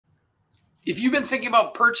If you've been thinking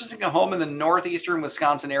about purchasing a home in the Northeastern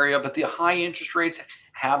Wisconsin area, but the high interest rates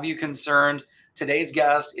have you concerned, today's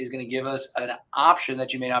guest is going to give us an option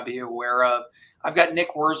that you may not be aware of. I've got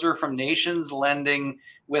Nick Wurzer from Nations Lending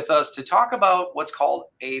with us to talk about what's called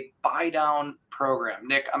a buy down program.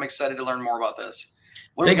 Nick, I'm excited to learn more about this.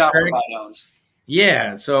 What do we got for buy downs?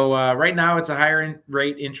 Yeah, so right now it's a higher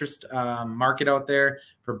rate interest market out there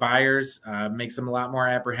for buyers. Makes them a lot more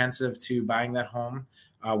apprehensive to buying that home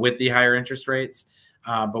with the higher interest rates.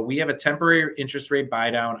 But we have a temporary interest rate buy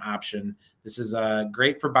down option. This is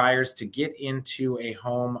great for buyers to get into a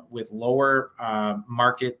home with lower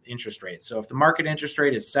market interest rates. So if the market interest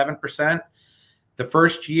rate is 7%, the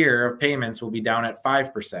first year of payments will be down at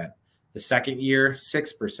 5%, the second year,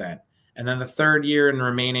 6%. And then the third year and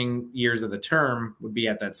remaining years of the term would be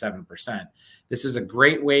at that 7%. This is a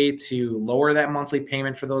great way to lower that monthly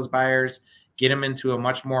payment for those buyers, get them into a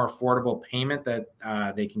much more affordable payment that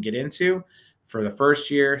they can get into for the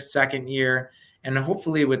first year, second year, and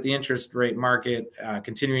hopefully with the interest rate market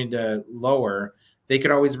continuing to lower, they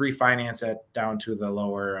could always refinance it down to the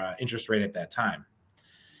lower interest rate at that time.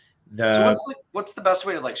 So what's the best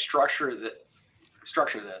way to structure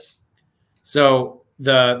this? So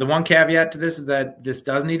the one caveat to this is that this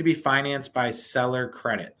does need to be financed by seller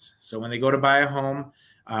credits. So when they go to buy a home,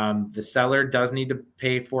 the seller does need to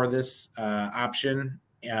pay for this option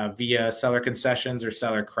via seller concessions or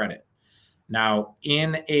seller credit. Now,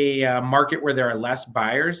 in a market where there are less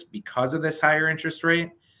buyers because of this higher interest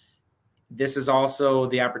rate, this is also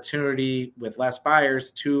the opportunity with less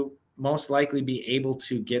buyers to most likely be able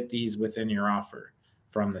to get these within your offer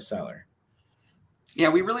from the seller. Yeah,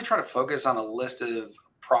 we really try to focus on a list of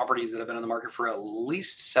properties that have been on the market for at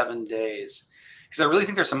least 7 days, because I really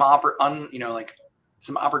think there's some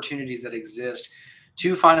some opportunities that exist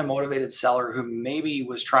to find a motivated seller who maybe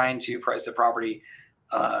was trying to price the property,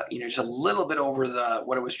 just a little bit over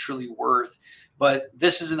what it was truly worth. But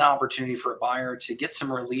this is an opportunity for a buyer to get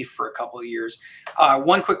some relief for a couple of years.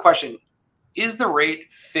 One quick question: is the rate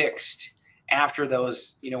fixed after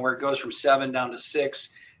those? Where it goes from 7 down to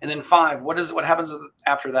 6? And then 5, what happens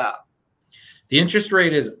after that? The interest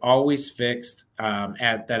rate is always fixed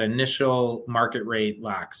at that initial market rate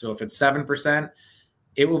lock. So if it's 7%,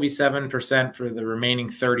 it will be 7% for the remaining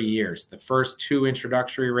 30 years. The first 2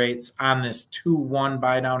 introductory rates on this 2-1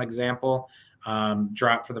 buy down example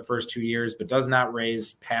drop for the first 2 years, but does not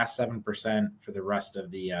raise past 7% for the rest of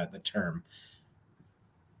the term.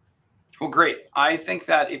 Well, great. I think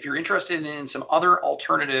that if you're interested in some other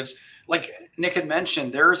alternatives, like Nick had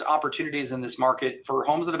mentioned, there's opportunities in this market for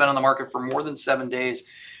homes that have been on the market for more than 7 days.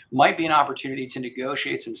 Might be an opportunity to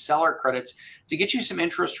negotiate some seller credits to get you some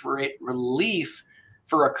interest rate relief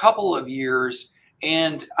for a couple of years.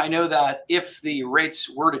 And I know that if the rates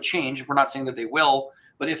were to change, we're not saying that they will,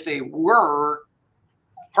 but if they were,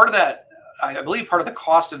 part of that, I believe part of the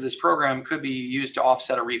cost of this program could be used to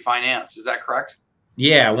offset a refinance. Is that correct?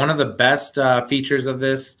 Yeah, one of the best features of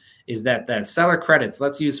this is that seller credits.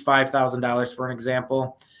 Let's use $5,000 for an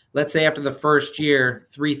example. Let's say after the first year,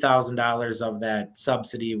 $3,000 of that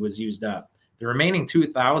subsidy was used up. The remaining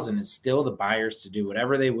 $2,000 is still the buyers to do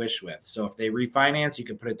whatever they wish with. So if they refinance, you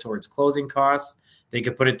could put it towards closing costs. They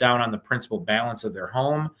could put it down on the principal balance of their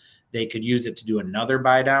home. They could use it to do another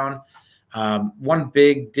buy down. One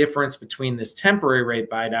big difference between this temporary rate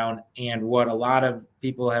buy down and what a lot of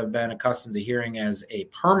people have been accustomed to hearing as a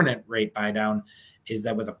permanent rate buy down is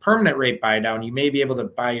that with a permanent rate buy down, you may be able to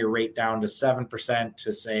buy your rate down to 7%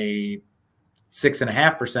 to say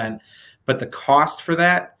 6.5%, but the cost for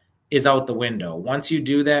that is out the window. Once you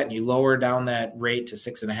do that and you lower down that rate to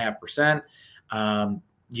 6.5%,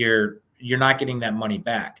 you're not getting that money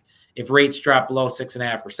back. If rates drop below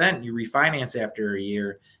 6.5% and you refinance after a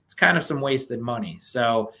year, it's kind of some wasted money.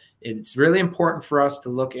 So it's really important for us to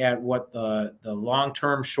look at what the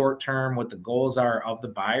long-term, short-term, what the goals are of the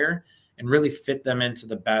buyer and really fit them into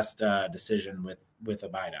the best decision with a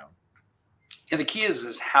buy down. And the key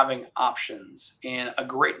is having options, and a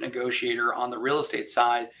great negotiator on the real estate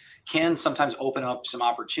side can sometimes open up some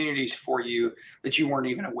opportunities for you that you weren't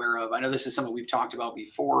even aware of. I know this is something we've talked about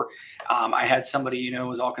before. I had somebody,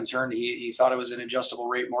 was all concerned. He thought it was an adjustable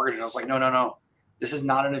rate mortgage. And I was like, no. This is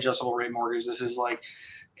not an adjustable rate mortgage. This is like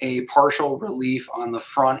a partial relief on the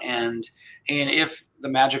front end. And if the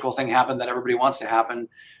magical thing happened that everybody wants to happen,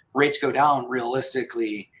 rates go down,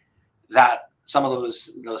 realistically, that some of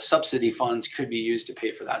those subsidy funds could be used to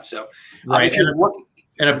pay for that. So right.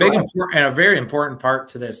 And a very important part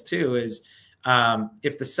to this too is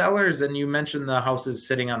if the sellers, and you mentioned the house is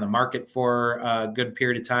sitting on the market for a good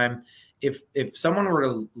period of time, if someone were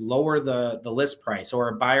to lower the list price, or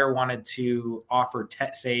a buyer wanted to offer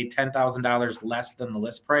say $10,000 less than the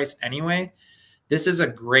list price anyway, this is a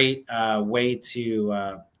great way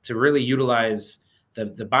to really utilize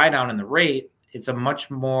the buy down in the rate. It's a much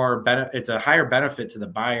more it's a higher benefit to the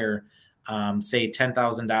buyer, say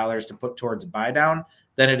 $10,000 to put towards a buy down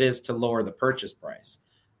than it is to lower the purchase price.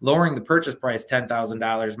 Lowering the purchase price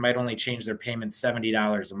 $10,000 might only change their payment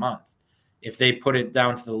 $70 a month. If they put it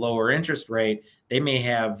down to the lower interest rate, they may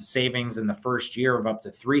have savings in the first year of up to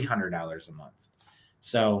 $300 a month.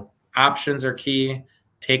 So options are key.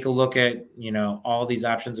 Take a look at, all these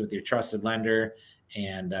options with your trusted lender,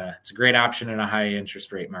 and it's a great option in a high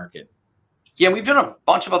interest rate market. Yeah, we've done a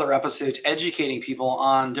bunch of other episodes educating people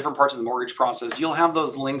on different parts of the mortgage process. You'll have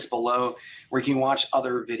those links below where you can watch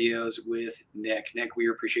other videos with Nick. Nick, we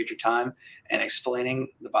appreciate your time and explaining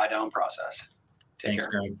the buy down process. Take care. Thanks,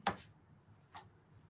 Greg.